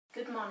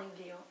Good morning,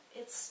 Leo.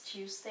 It's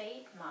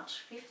Tuesday,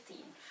 March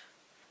 15th.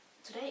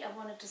 Today I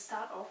wanted to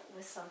start off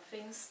with some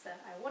things that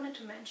I wanted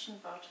to mention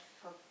but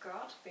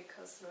forgot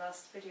because the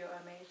last video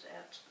I made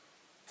at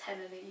 10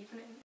 in the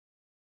evening.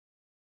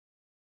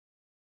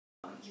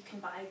 You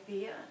can buy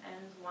beer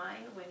and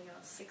wine when you're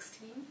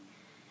 16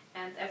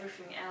 and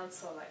everything else,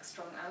 so like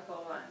strong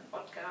alcohol and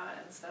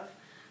vodka and stuff,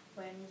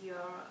 when you're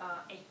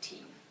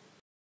 18.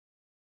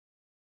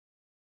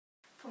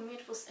 For me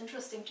it was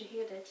interesting to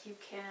hear that you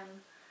can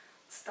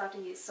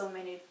study so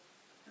many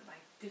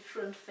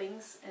different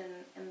things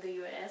in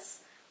the US,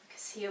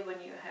 because here when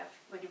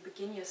you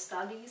begin your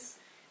studies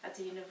at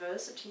the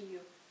university, you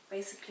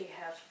basically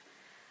have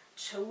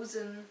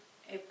chosen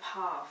a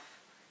path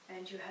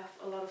and you have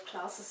a lot of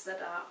classes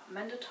that are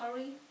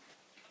mandatory.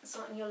 So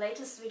in your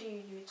latest video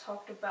you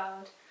talked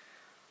about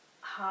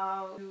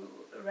how you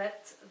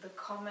read the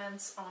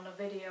comments on a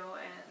video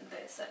and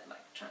they said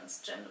like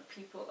transgender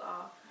people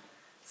are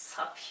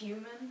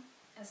subhuman.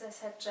 As I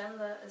said,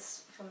 gender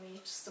is for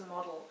me just a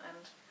model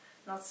and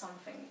not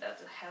something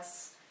that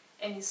has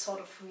any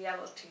sort of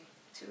reality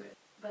to it.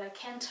 But I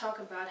can talk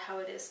about how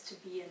it is to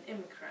be an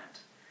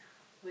immigrant,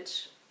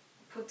 which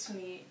puts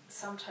me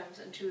sometimes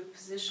into a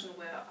position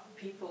where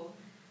people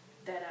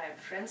that I'm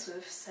friends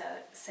with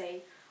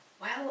say,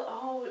 well,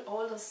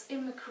 all those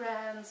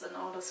immigrants and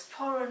all those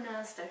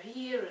foreigners, they're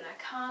here in our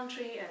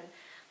country and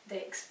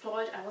they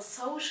exploit our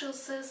social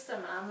system.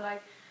 And I'm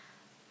like,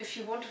 if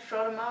you want to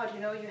throw them out,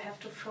 you have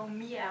to throw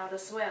me out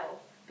as well,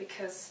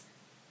 because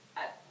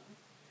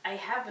I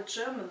have a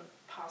German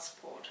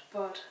passport,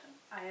 but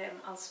I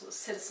am also a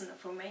citizen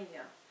of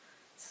Romania.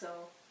 So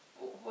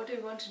what do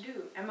you want to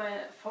do? Am I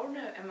a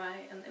foreigner? Am I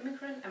an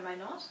immigrant? Am I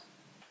not?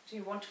 Do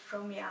you want to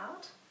throw me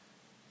out?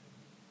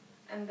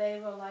 And they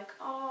were like,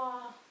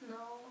 oh, no.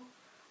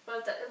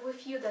 Well,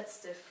 with you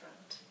that's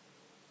different.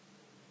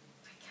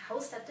 Like, how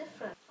is that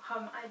different?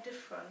 How am I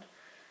different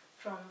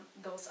from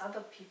those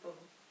other people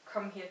who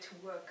come here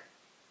to work?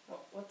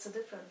 What's the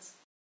difference?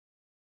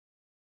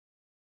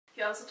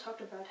 You also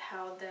talked about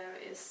how there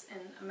is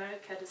in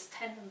America this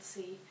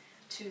tendency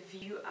to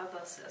view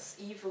others as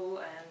evil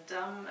and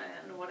dumb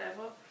and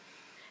whatever.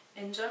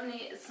 In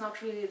Germany it's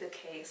not really the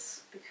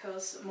case,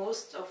 because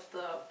most of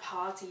the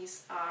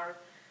parties are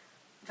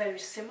very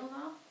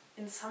similar.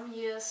 In some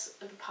years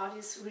the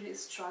parties really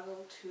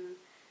struggle to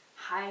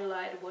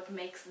highlight what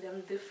makes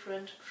them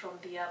different from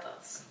the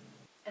others.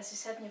 As you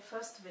said in your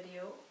first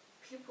video,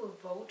 people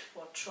vote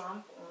for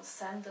Trump or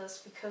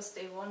Sanders because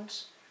they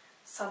want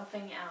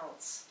something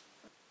else.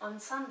 On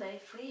Sunday,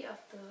 3 of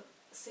the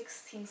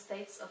 16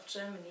 states of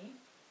Germany,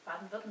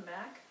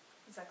 Baden-Württemberg,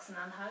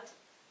 Sachsen-Anhalt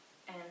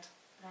and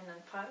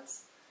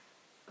Rheinland-Pfalz,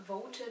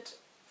 voted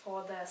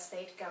for their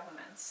state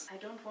governments. I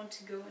don't want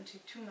to go into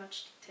too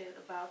much detail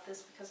about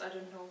this because I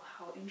don't know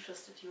how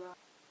interested you are,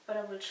 but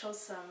I will show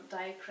some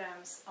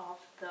diagrams of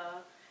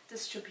the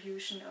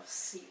distribution of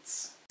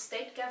seats. The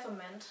state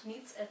government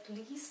needs at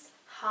least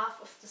half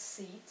of the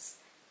seats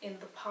in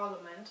the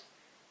parliament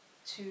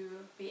to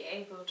be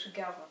able to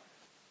govern.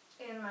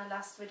 In my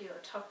last video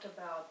I talked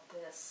about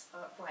this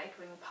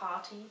right-wing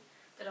party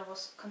that I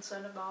was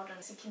concerned about, and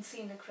as you can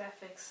see in the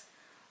graphics,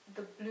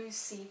 the blue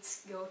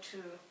seats go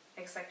to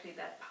exactly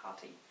that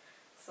party.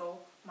 So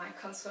my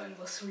concern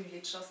was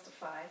really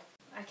justified.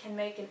 I can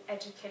make an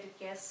educated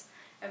guess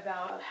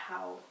about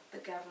how the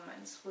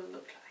governments will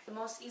look like. The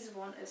most easy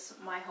one is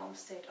my home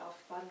state of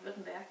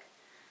Baden-Württemberg,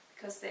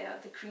 because there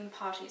the Green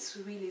Party is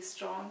really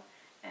strong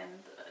and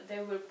they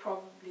will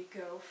probably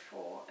go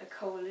for a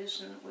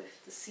coalition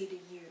with the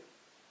CDU,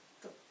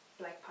 the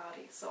Black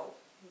Party, so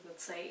we would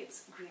say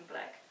it's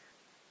green-black.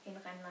 In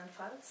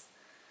Rheinland-Pfalz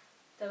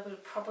there will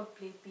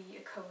probably be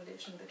a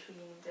coalition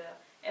between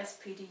the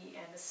SPD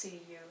and the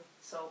CDU,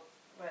 so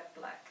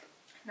red-black.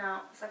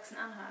 Now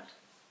Sachsen-Anhalt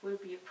will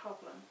be a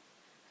problem,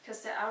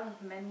 because there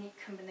aren't many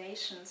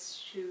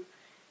combinations to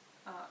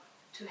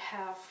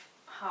have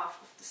half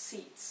of the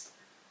seats.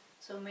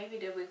 So maybe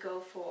they will go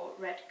for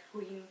red,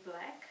 green,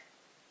 black.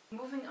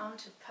 Moving on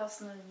to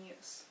personal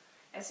news.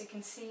 As you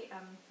can see,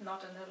 I'm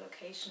not in the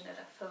location that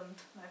I filmed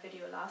my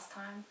video last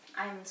time.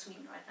 I'm in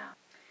Sweden right now.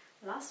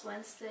 Last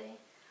Wednesday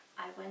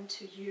I went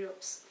to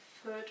Europe's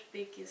third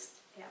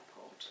biggest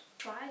airport.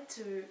 Tried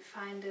to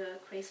find a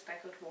grey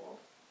speckled wall.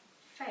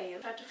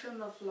 Failed. Tried to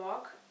film a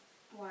vlog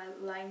while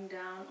lying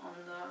down on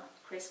the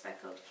grey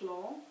speckled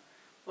floor.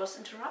 Was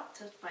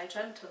interrupted by a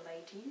gentle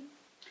lady.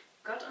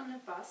 Got on a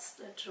bus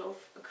that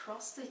drove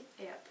across the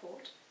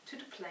airport to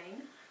the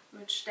plane,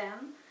 which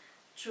then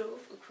drove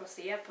across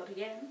the airport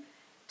again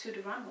to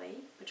the runway,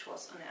 which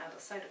was on the other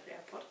side of the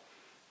airport.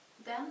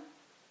 Then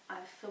I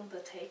filmed the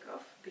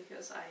takeoff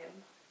because I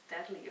am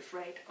deadly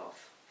afraid of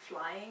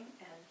flying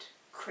and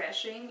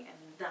crashing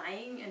and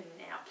dying in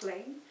an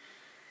airplane.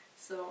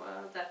 So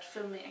that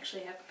filming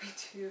actually helped me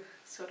to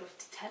sort of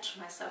detach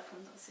myself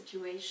from the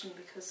situation,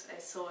 because I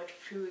saw it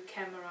through a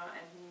camera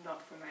and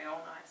not from my own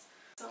eyes.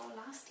 So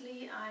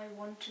lastly, I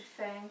want to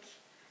thank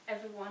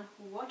everyone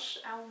who watched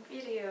our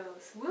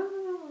videos.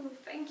 Woo!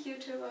 Thank you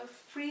to our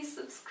 3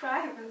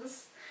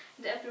 subscribers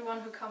and everyone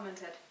who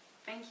commented.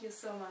 Thank you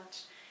so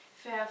much.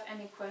 If you have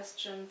any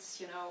questions,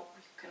 you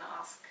can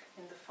ask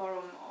in the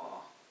forum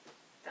or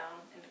down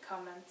in the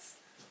comments.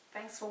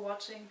 Thanks for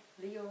watching.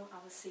 Leo,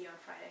 I will see you on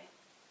Friday.